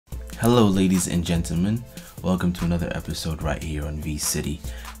Hello ladies and gentlemen, welcome to another episode right here on V.City.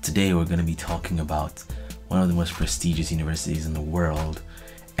 Today we're going to be talking about one of the most prestigious universities in the world,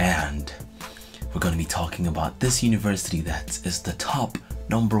 and we're going to be talking about this university that is the top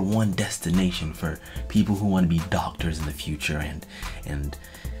 #1 destination for people who want to be doctors in the future, and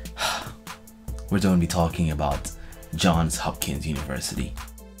we're going to be talking about Johns Hopkins University.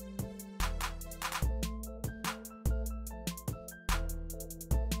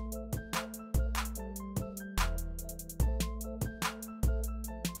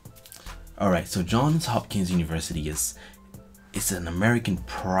 Alright, so Johns Hopkins University is an American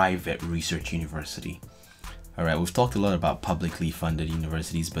private research university. Alright, we've talked a lot about publicly funded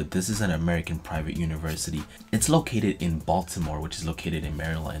universities, but this is an American private university. It's located in Baltimore, which is located in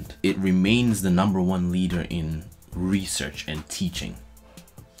Maryland. It remains the #1 leader in research and teaching.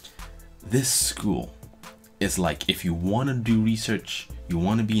 This school is like, if you want to do research, you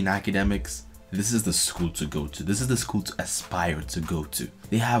want to be in academics, this is the school to go to. This is the school to aspire to go to.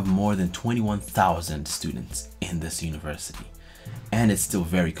 They have more than 21,000 students in this university, and it's still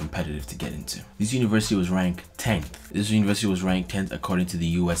very competitive to get into. This university was ranked 10th. This university was ranked 10th according to the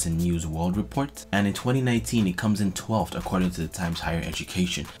US and News World Report, and in 2019 it comes in 12th according to the Times Higher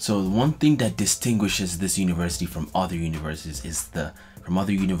Education. So the one thing that distinguishes this university from other universities is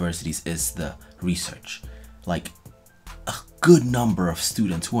the research. Like, a good number of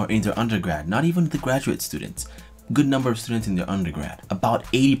students who are in their undergrad, not even the graduate students, good number of students in their undergrad, about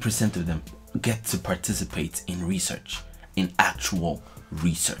 80% of them get to participate in research, in actual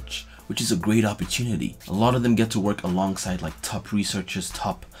research, which is a great opportunity. A lot of them get to work alongside like top researchers,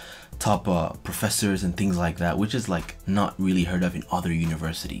 top professors and things like that, which is like not really heard of in other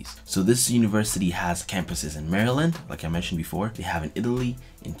universities. So this university has campuses in Maryland, like I mentioned before. They have in Italy,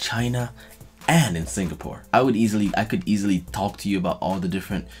 in China, and in Singapore. I could easily talk to you about all the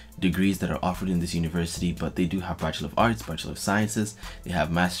different degrees that are offered in this university, but they do have Bachelor of Arts, Bachelor of Sciences, they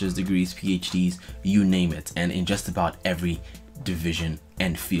have master's degrees, PhDs, you name it, and in just about every division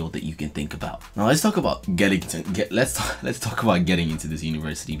and field that you can think about. Now let's talk about let's talk about getting into this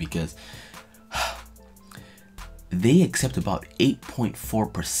university, because they accept about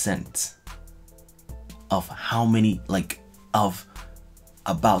 8.4% of how many, of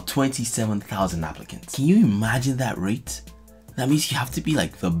about 27,000 applicants. Can you imagine that rate? That means you have to be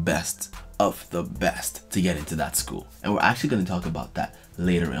like the best of the best to get into that school. And we're actually going to talk about that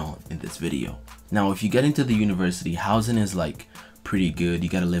later on in this video. Now, if you get into the university, housing is like pretty good. You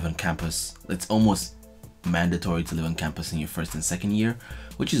got to live on campus. It's almost mandatory to live on campus in your first and second year,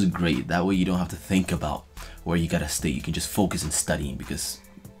 which is great. That way you don't have to think about where you got to stay. You can just focus on studying, because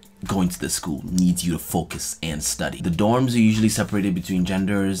going to the school needs you to focus and study. The dorms are usually separated between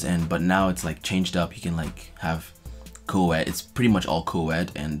genders, but now it's like changed up. You can like have co-ed. It's pretty much all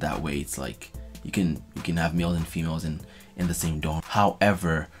co-ed, and that way it's like you can have males and females in the same dorm.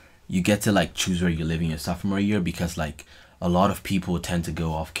 However, you get to like choose where you live in your sophomore year, because like a lot of people tend to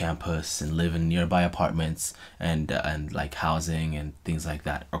go off campus and live in nearby apartments and like housing and things like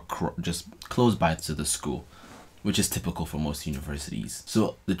that are just close by to the school, which is typical for most universities.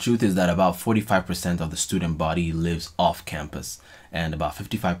 So the truth is that about 45% of the student body lives off campus, and about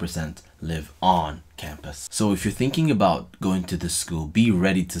 55% live on campus. So if you're thinking about going to this school, be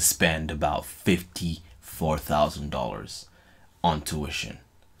ready to spend about $54,000 on tuition.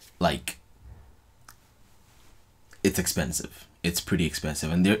 Like, it's expensive. It's pretty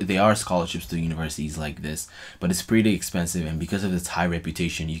expensive, and there are scholarships to universities like this, but it's pretty expensive, and because of its high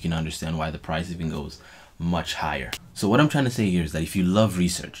reputation, you can understand why the price even goes much higher. So what I'm trying to say here is that if you love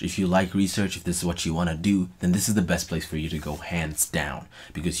research, if you like research, if this is what you want to do, then this is the best place for you to go, hands down,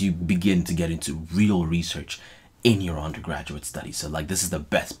 because you begin to get into real research in your undergraduate studies. So like, this is the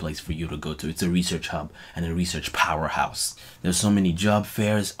best place for you to go to. It's a research hub and a research powerhouse. There's so many job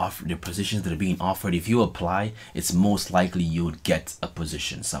fairs, there are positions that are being offered. If you apply, it's most likely you would get a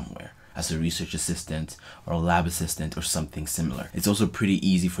position somewhere as a research assistant or a lab assistant or something similar. It's also pretty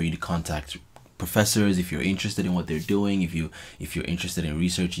easy for you to contact professors if you're interested in what they're doing. If you're interested in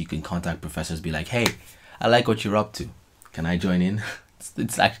research, you can contact professors, be like, hey, I like what you're up to, can I join in?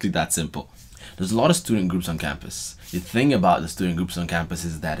 It's actually that simple. There's a lot of student groups on campus. The thing about the student groups on campus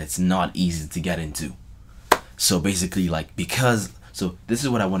is that it's not easy to get into. So basically, like, so this is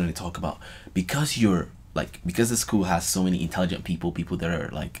what I wanted to talk about. Because the school has so many intelligent people that are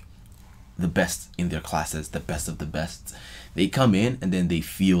like the best in their classes, the best of the best, they come in and then they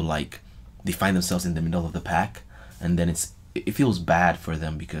feel like they find themselves in the middle of the pack, and then it feels bad for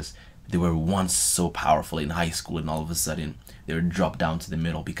them, because they were once so powerful in high school, and all of a sudden they were dropped down to the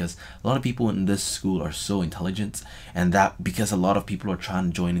middle, because a lot of people in this school are so intelligent, and that because a lot of people are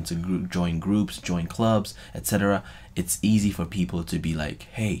trying to join groups, join clubs, etc. It's easy for people to be like,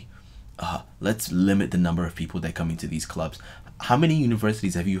 hey, let's limit the number of people that come into these clubs. How many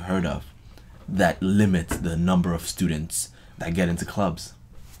universities have you heard of that limit the number of students that get into clubs?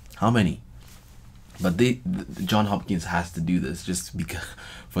 How many? But John Hopkins has to do this just because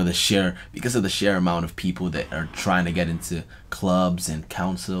of the sheer amount of people that are trying to get into clubs and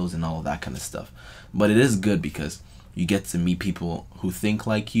councils and all of that kind of stuff. But it is good because you get to meet people who think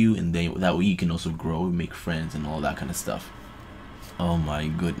like you, and that way you can also grow and make friends and all that kind of stuff. Oh my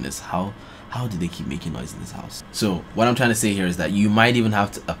goodness, how do they keep making noise in this house? So what I'm trying to say here is that you might even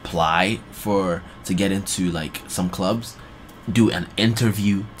have to apply to get into like some clubs, do an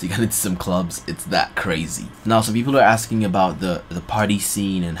interview to get into some clubs. It's that crazy. Now, some people are asking about the party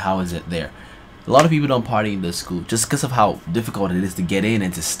scene and how is it there. A lot of people don't party in this school just because of how difficult it is to get in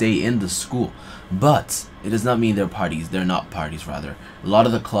and to stay in the school. But it does not mean they're parties. They're not parties, rather. A lot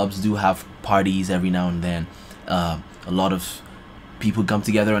of the clubs do have parties every now and then. A lot of people come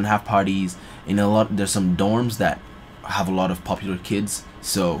together and have parties. And there's some dorms that have a lot of popular kids,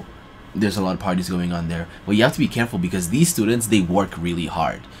 so there's a lot of parties going on there. But you have to be careful because these students, they work really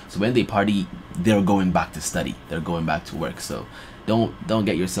hard. So when they party, they're going back to study. They're going back to work. So don't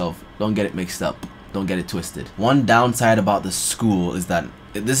get it mixed up. Don't get it twisted. One downside about the school is that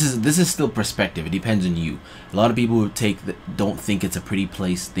this is still perspective. It depends on you. A lot of people who don't think it's a pretty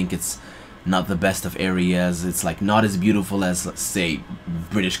place, think it's not the best of areas. It's like not as beautiful as, let's say,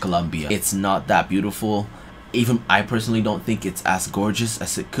 British Columbia. It's not that beautiful. Even I personally don't think it's as gorgeous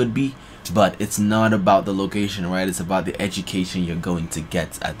as it could be, but it's not about the location, right? It's about the education you're going to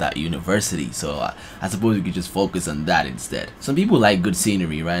get at that university. So I suppose we could just focus on that instead. Some people like good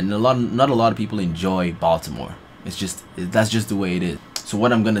scenery, right? And not a lot of people enjoy Baltimore. That's just the way it is. So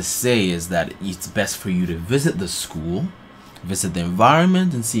what I'm gonna say is that it's best for you to visit the school, visit the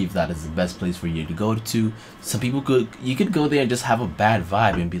environment, and see if that is the best place for you to go to. Some people you could go there and just have a bad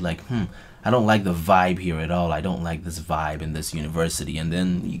vibe and be like, I don't like the vibe here at all. I don't like this vibe in this university. And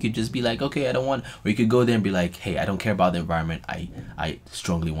then you could just be like, okay, I don't want, or you could go there and be like, hey, I don't care about the environment. I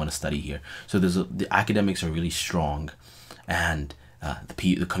strongly want to study here. So the academics are really strong, and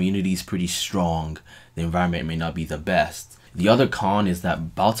the community is pretty strong. The environment may not be the best. The other con is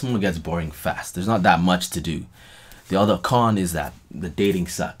that Baltimore gets boring fast. There's not that much to do. The other con is that the dating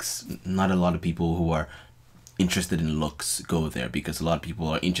sucks. Not a lot of people who are interested in looks go there, because a lot of people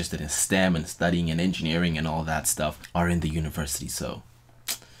are interested in STEM and studying and engineering and all that stuff are in the university. So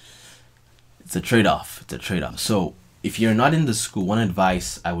it's a trade-off. So if you're not in the school, one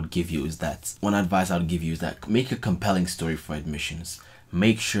advice I would give you is that make a compelling story for admissions.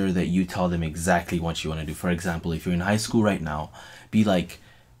 Make sure that you tell them exactly what you want to do. For example, if you're in high school right now, be like,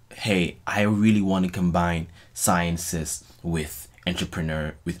 hey, I really want to combine sciences with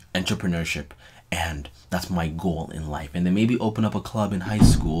entrepreneurship, and that's my goal in life. And then maybe open up a club in high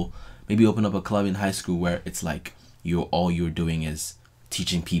school. Where it's like all you're doing is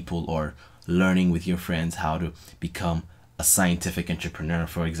teaching people or learning with your friends how to become a scientific entrepreneur,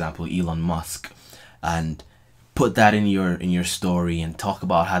 for example, Elon Musk, and put that in your story and talk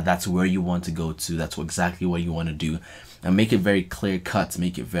about how that's where you want to go to. That's exactly what you want to do, and make it very clear cut.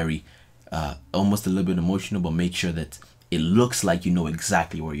 Make it very almost a little bit emotional, but make sure that it looks like you know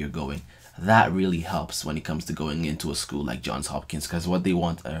exactly where you're going. That really helps when it comes to going into a school like Johns Hopkins, because what they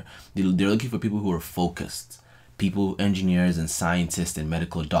want are they're looking for people who are focused, people, engineers and scientists and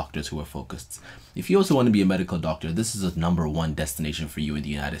medical doctors who are focused. If you also want to be a medical doctor, this is a #1 destination for you in the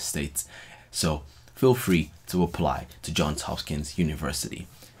United States. So feel free to apply to Johns Hopkins University.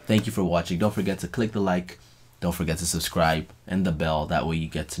 Thank you for watching. Don't forget to click the like, don't forget to subscribe and the bell. That way you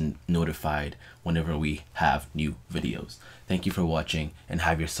get notified whenever we have new videos. Thank you for watching, and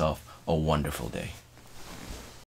have yourself a wonderful day.